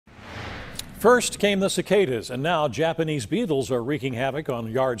First came the cicadas, and now Japanese beetles are wreaking havoc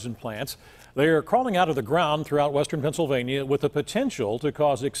on yards and plants. They are crawling out of the ground throughout western Pennsylvania with the potential to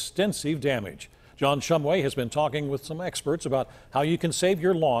cause extensive damage. John Shumway has been talking with some experts about how you can save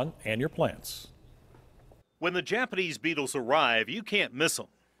your lawn and your plants. When the Japanese beetles arrive, you can't miss them.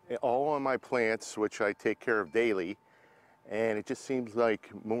 All on my plants, which I take care of daily, and it just seems like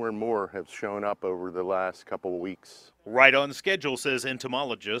more and more have shown up over the last couple of weeks. Right on schedule, says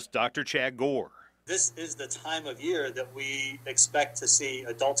entomologist Dr. Chad Gore. This is the time of year that we expect to see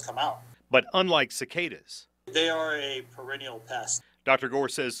adults come out. But unlike cicadas, they are a perennial pest. Dr. Gore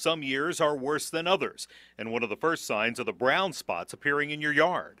says some years are worse than others, and one of the first signs are the brown spots appearing in your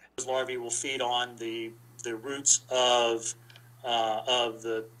yard. Those larvae will feed on the roots of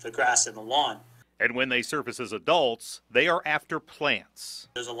the grass in the lawn. And when they surface as adults, they are after plants.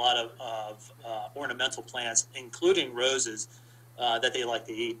 There's a lot of ornamental plants, including roses, that they like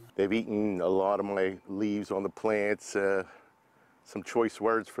to eat. They've eaten a lot of my leaves on the plants. Some choice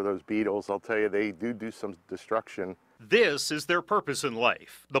words for those beetles. I'll tell you, they do some destruction. This is their purpose in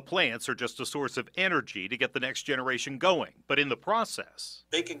life. The plants are just a source of energy to get the next generation going. But in the process,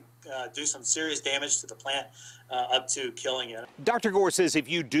 they can do some serious damage to the plant, up to killing it. Dr. Gore says if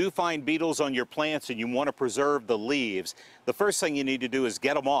you do find beetles on your plants and you want to preserve the leaves, the first thing you need to do is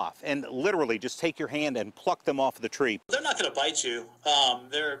get them off and literally just take your hand and pluck them off the tree. They're not going to bite you.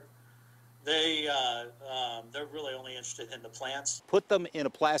 They're really only interested in the plants. Put them in a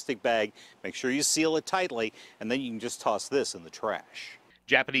plastic bag, make sure you seal it tightly, and then you can just toss this in the trash.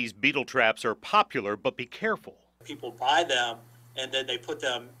 Japanese beetle traps are popular, but be careful. People buy them and then they put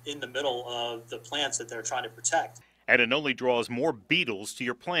them in the middle of the plants that they're trying to protect. And it only draws more beetles to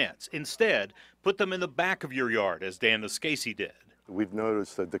your plants. Instead, put them in the back of your yard, as Dan Casey did. We've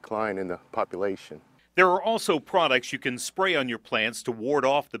noticed a decline in the population. There are also products you can spray on your plants to ward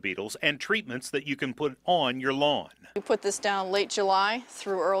off the beetles and treatments that you can put on your lawn. We put this down late July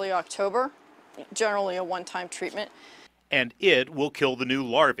through early October, generally a one-time treatment. And it will kill the new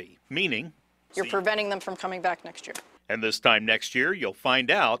larvae, meaning you're preventing them from coming back next year. And this time next year, you'll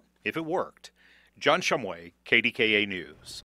find out if it worked. John Shumway, KDKA News.